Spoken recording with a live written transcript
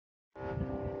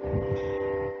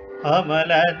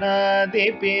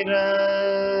amalanAdhipirAn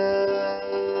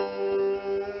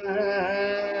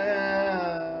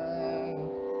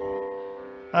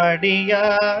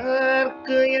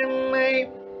அடியார்க்கு என்னை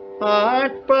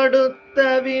ஆட்படுத்த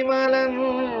விமலன்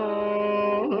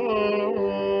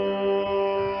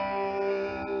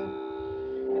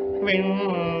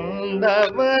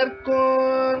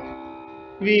விண்டவர்கோன்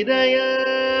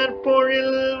விரையார்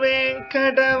பொழில்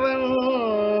வேங்கடவன்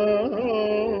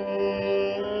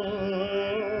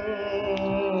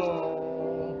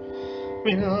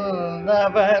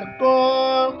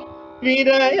விண்டவர்கோன்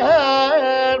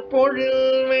விரையார் பொழில்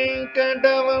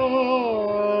வேங்கடவன்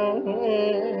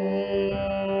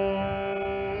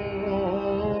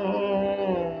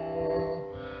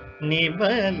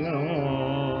நிபலம்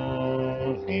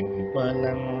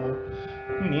நிபலம்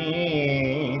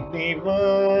நீதிவானவன்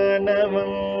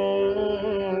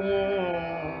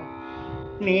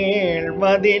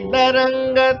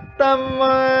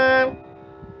நீழ்மதிலரங்கத்தம்மான்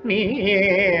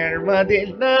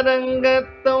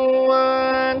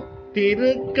நீழ்மதிலரங்கத்தம்மான்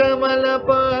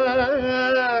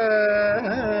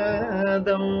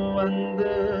திருக்கமலபாதம்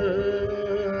வந்து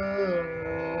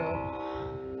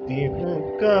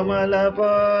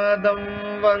திருக்கமலபாதம்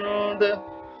வந்து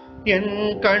என்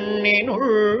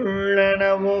கண்ணினுள்ளன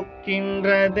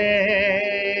ஒக்கின்றதே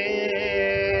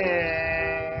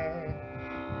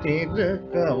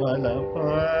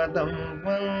திருக்கமலபாதம்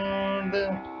வந்து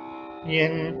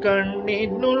என்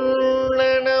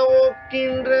கண்ணினுள்ளன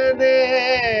ஒக்கின்றதே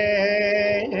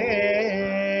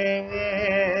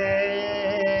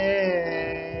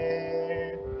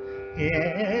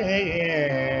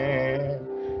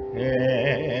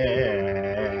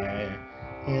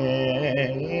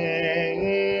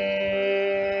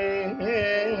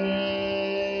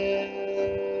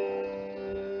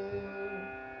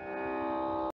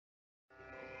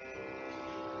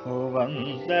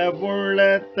வந்த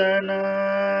உள்ளத்தனாய்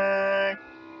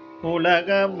உலக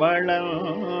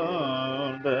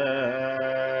வளர்ந்த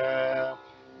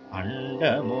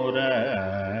அண்டமுற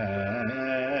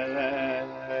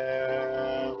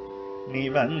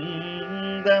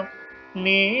நிவந்த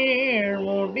நீழ்முடியன்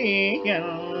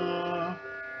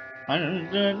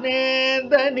அன்று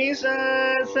நேர்ந்த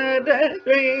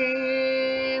நிசாசரகை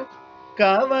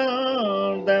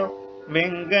கவர்ந்த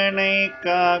வெங்கனை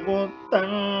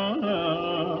காகுத்தன்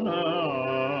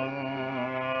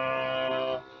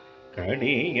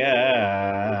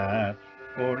கடியார்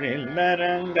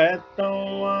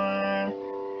பொழிலரங்கத்தம்மான்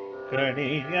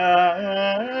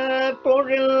கடியார்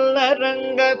பொழிலரங்கத்தம்மான்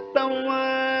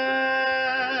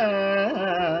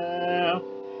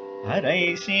அரை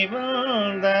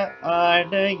சிவந்த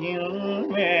ஆடையில்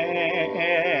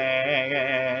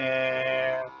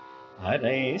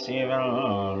அரை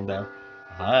சிவந்த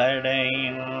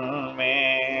ஆடையில்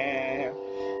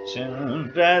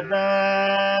சென்றதாம்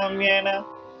என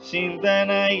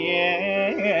சிந்தனையே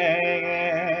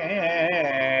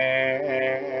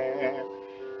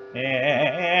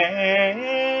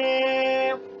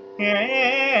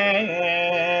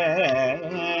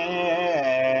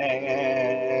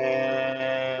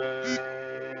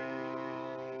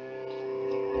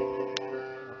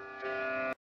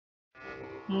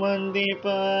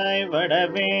மந்திப்பாய்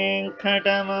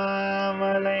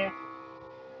வடவேங்கடமாமலை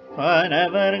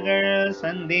வானவர்கள்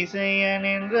சந்திசெய்ய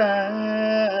நின்றார்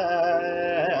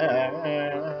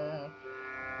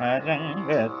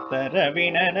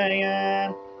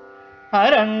அரங்கத்தரவினனையான்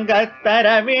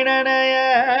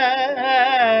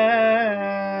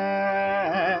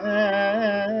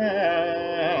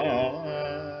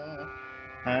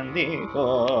அந்தி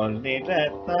போல்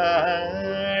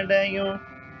நிறத்தாடையும்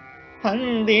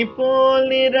அந்தி போல்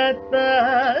நிறத்தாடையும்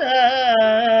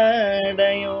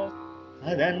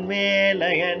அதன்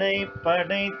மேலையனை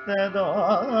படைத்ததோ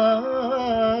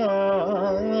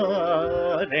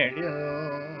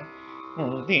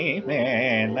உந்தி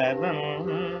மேலதன்றோ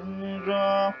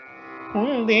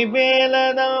உந்தி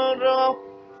மேலதன்றோ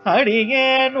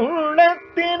அடியேன்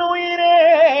உள்ளத்தின் உயிரே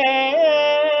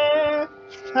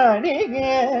அடியேன்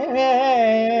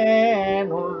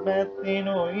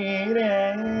உள்ளத்தின் உயிரே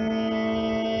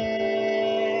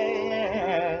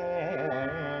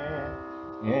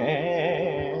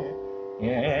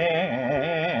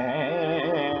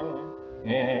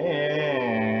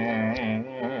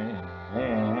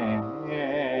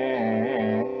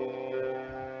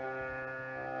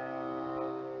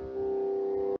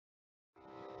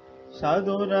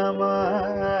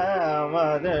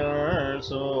சதுரமாவதல்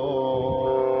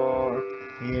சோர்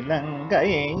இலங்கை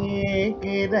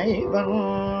இறைவன்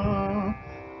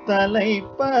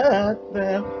தலைப்பத்த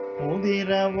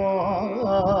முதிரவோட்டே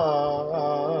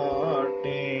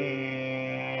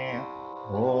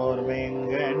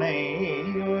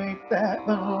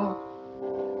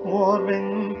ஓர்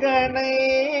வெங்கனை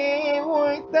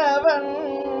உய்த்தவன்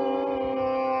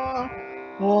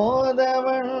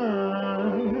ஓதவன்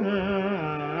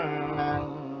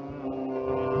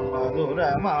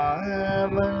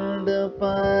மதுரமாவண்டு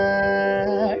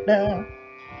பாட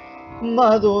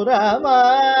மதுரமாவண்டு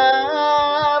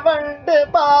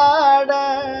பாட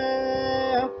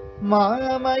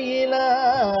மாமயிலாட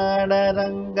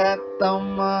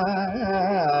ரங்கத்தம்மா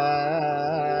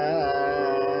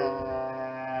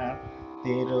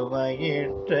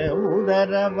திருவயிற்ற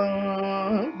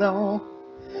உதரபந்தம்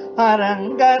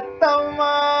அரங்கத்தம்மா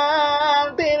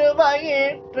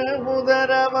திருவயிற்ற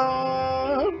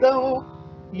உதரபந்தம்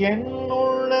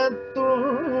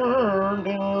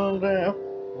என்னுள்ளத்துள்கின்ற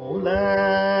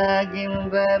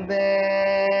உலகின்றதே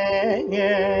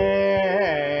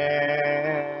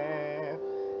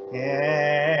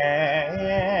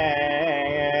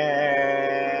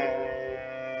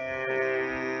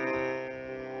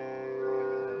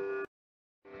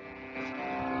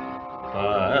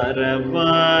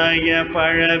பரவாய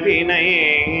பழவினை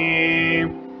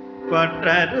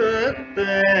பற்றறுத்த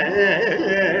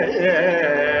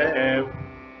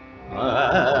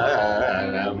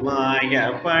பரமாய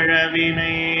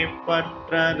பழவினை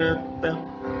பற்றறுத்த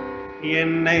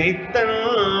என்னை தன்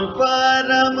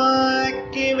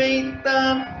பாரமாக்கி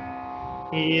வைத்தான்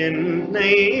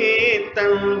என்னை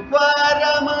தன்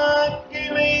பாரமாக்கி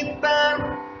வைத்தான்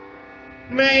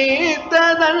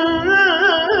வைத்ததன்றே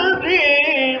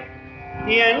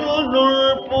என்னுள்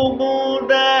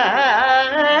புகுத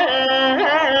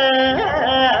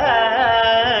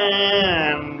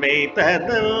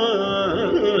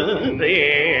வைத்ததன்றே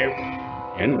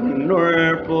என்னுள்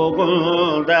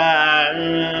புகுத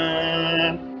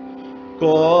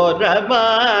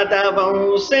கோரமாதவம்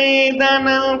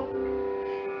செய்தனல்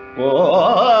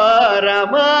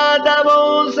கோரமாதவம்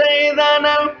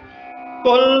செய்தனல்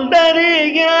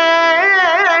கொண்டறிய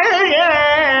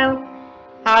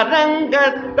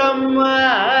அரங்கத்தம்மா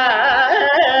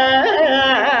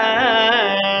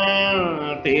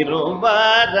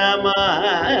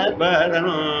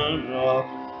திருவாரமார்பதன்றோ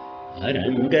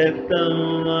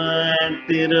அரங்கத்தம்மா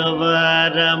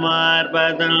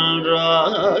திருவாரமார்பதன்றோ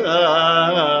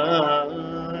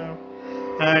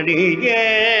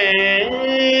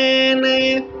அடியேனை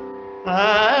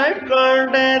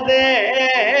ஆட்கொண்டதே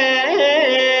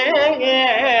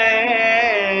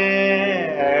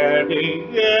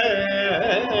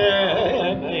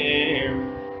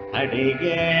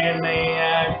அடியேனை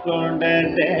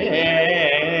ஆட்கொண்டதே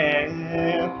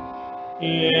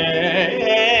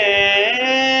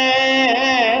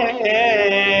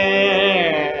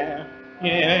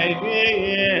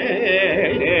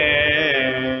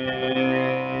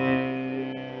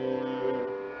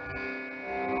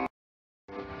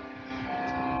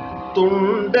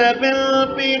துண்டவில்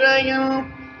பிறையும்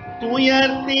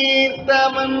துயர்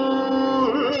தீர்த்தவன்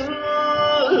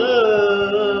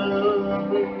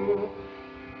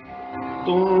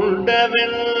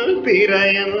துண்டவில்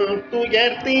பிறையும்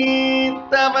துயர்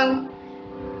தீர்த்தவன்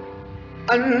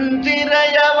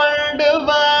அஞ்சிறைய வண்டு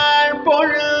வாழ்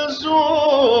பொழில்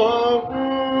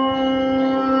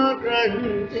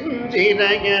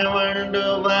சூஞ்சிறைய வண்டு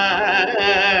வாழ்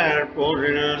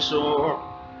பொழில் சூழ்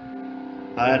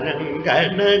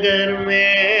அரங்கநகர்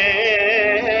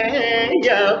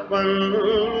மேயப்பன்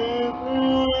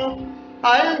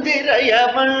அஞ்சிறைய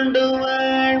வண்டு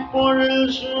வாழ்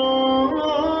பொழில் சூழ்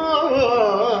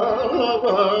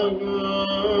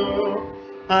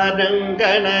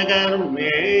அரங்கநகர்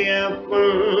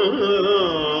மேயப்பன்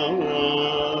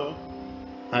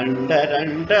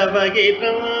அண்டரண்ட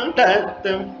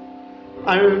பகிரண்டத்தும்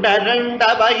அண்டரண்ட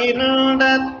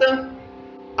பகிரண்டத்தும்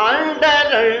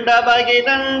அண்டரண்ட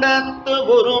பகிரண்டத்து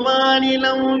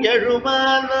குருமானிலம்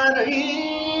எழுமால் வரை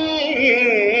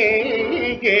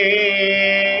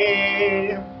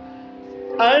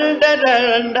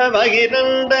அண்டரண்ட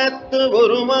பகிரண்டத்து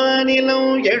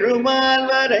குருமானிலம் எழுமால்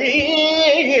வரை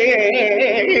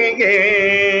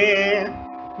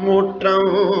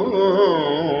முற்றம்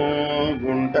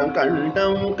குண்டம்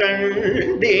கண்டம்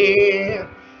கண்டே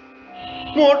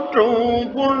முற்றும்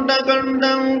புண்ட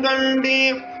கண்டம் கண்டே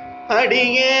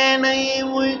அடியேனை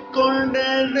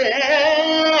உய்கொண்டதே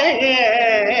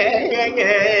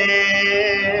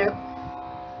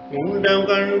குண்டம்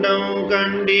கண்டம்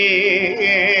கண்டே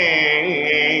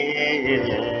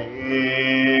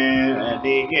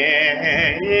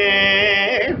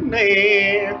அடியேனை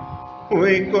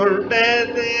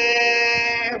உய்கொண்டதே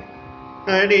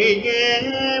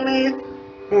அடியேனை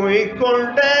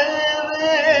உய்கொண்டதே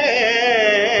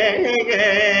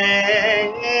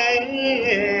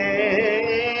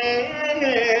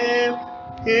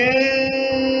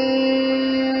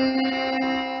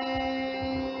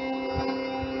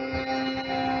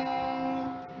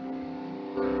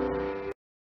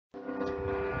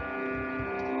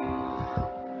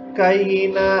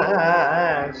கையின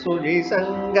சுழி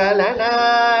சங்கலனாழிக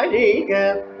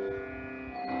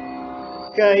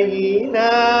கையின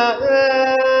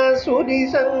சுழி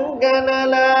சங்கலனாழிக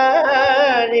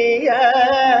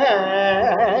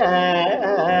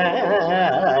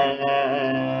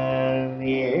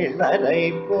நீழ்வரை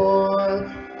போல்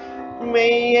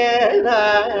மெய்யன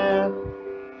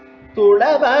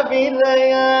துளவ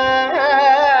விளைய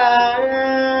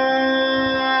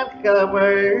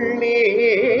கவள்ளி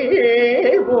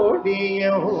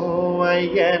முடியும்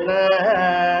ஐயன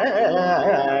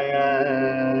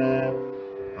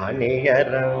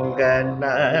அணியரங்கன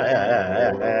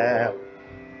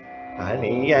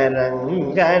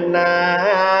அணியரங்கன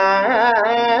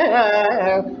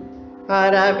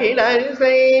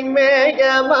அரவிலசை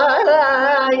மேயமராயண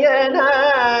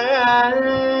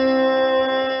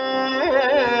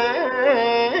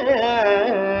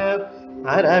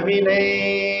அரவிலை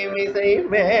விசை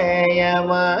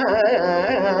மேயமராயண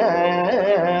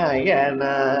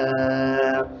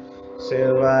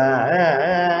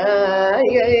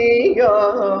சிவாயையோ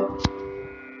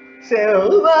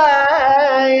செவ்வாயையோ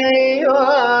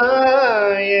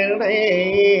என்னை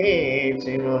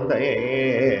சிமுதை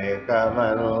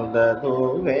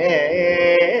கமருததுவே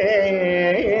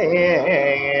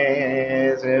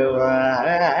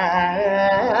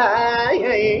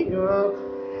சிவாயையோ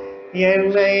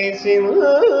என்னை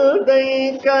சிமுதை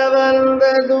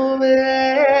கவர்ந்ததுவே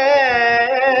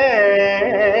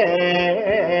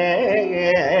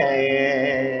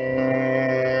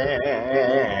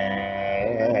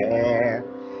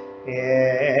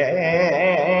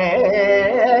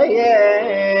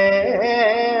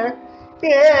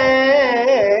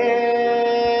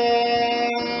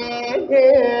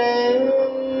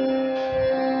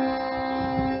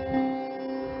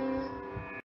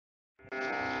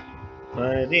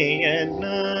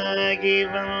பரியனாகி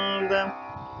வந்த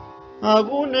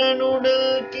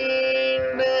அவுணனுடல்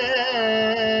கீண்ட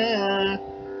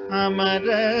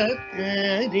அமரக்கரிய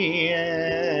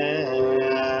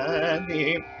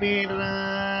ஆதிப்பிரான்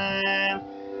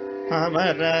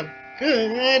அமரற்கு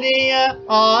அரிய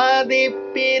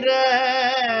ஆதிப்பிரான்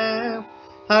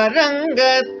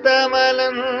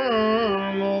அரங்கத்தமலன்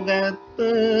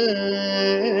முகத்து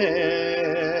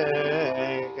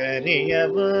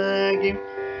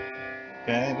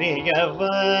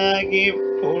கரியவாகி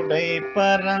புடை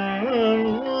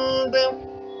பறந்து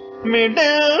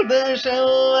மிடது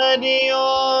சௌவரியோடி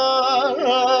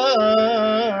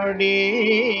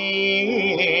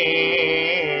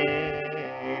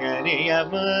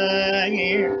கரியவாகி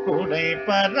புடை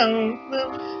பறந்து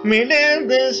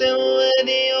மிடது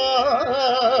சௌவரியோடி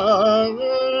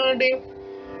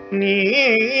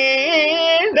நீடவம்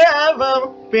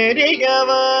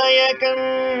பெரியவாய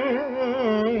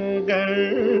கண்கள்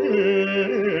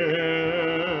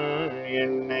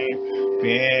என்னை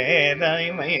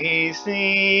பேரைமை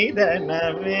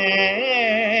செய்தனவே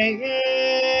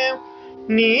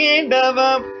நீடவ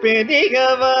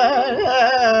பெரியவாய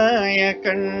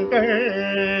கண்கள்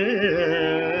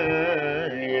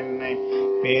என்னை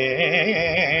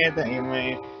பேதைமை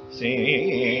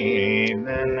செய்தனவே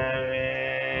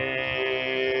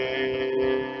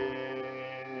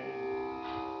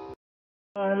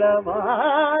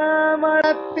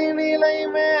மரத்தின் இலை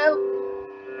மேல்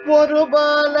ஒரு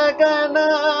பாலகன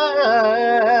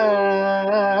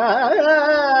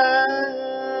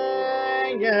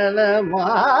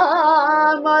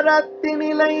மரத்தின்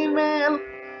இலை மேல்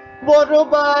ஒரு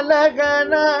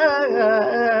பாலகன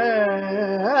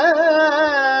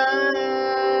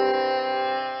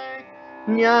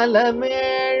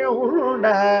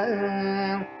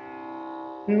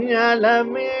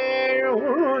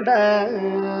ஞாலமேழுட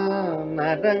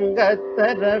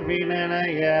நரங்கத்தர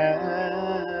வினய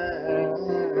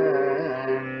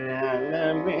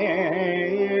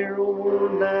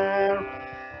ஞாலமேழுட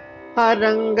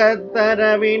அரங்கத்தர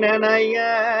வினய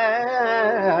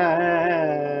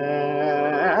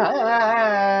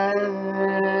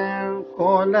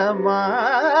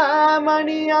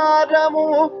கோலமாமணியாரமு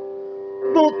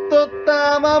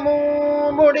முத்துத்தமமு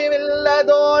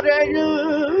முடிவில்லதோரழு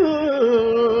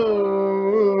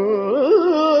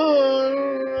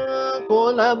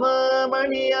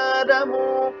கோலமாமணியாரமு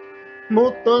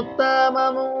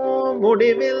முத்துத்தமமு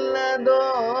முடிவில்லதோரழு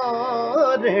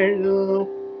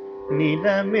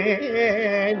நிலமே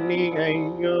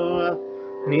நீயோ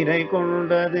நிறை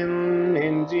கொண்டதின்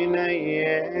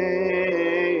நெஞ்சினையே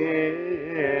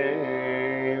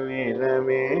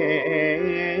நிலமே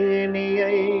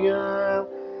நீயோ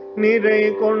நிறை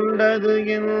கொண்டது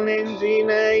என்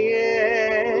நெஞ்சினையே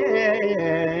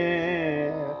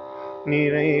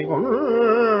நிறை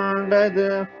கொண்டது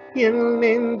என்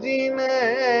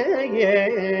நெஞ்சினையே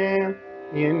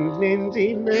என்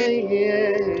நெஞ்சினையே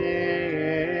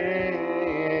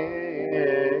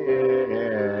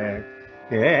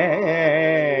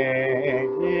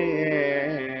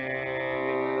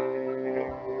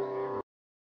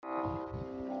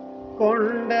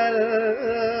கொண்டல்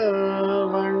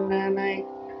வண்ணனை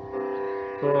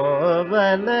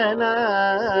கோவலனாய்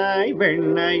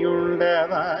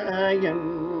வெண்ணையுண்டவாயன்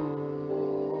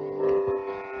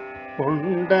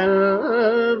கொண்டல்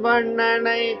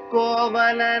வண்ணனை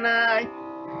கோவலனாய்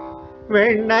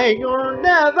வெண்ணையுண்டவாயன்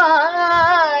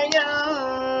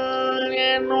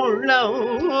என் உள்ளம்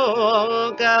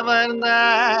கவர்ந்தானை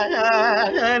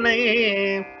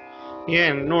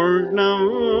என் உள்ளம்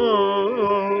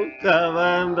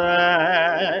கவர்ந்தானை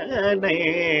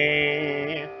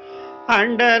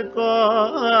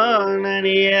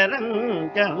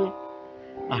அண்டர்கோணனியரங்கன்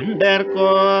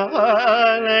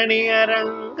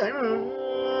அண்டர்கோணனியரங்கன்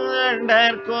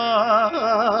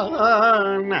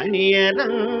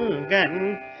அண்டர்கோணனியரங்கன்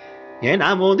என்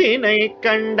அமுதினை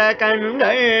கண்ட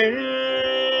கண்கள்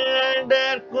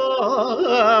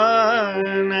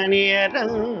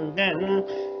அண்டர்கோணனியரங்கன்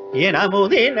என்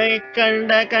அமுதினை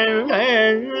கண்ட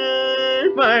கண்கள்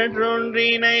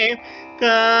மற்றொன்றினை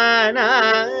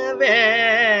காணவே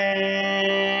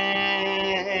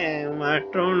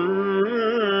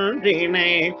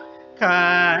மற்றொன்றினை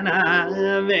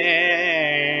காணவே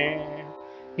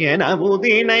என்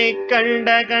அமுதினை கண்ட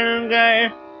கண்கள்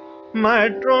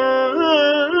மற்றொன்றினை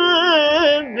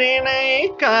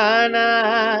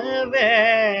காணவே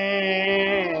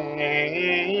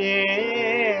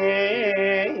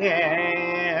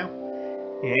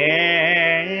yeah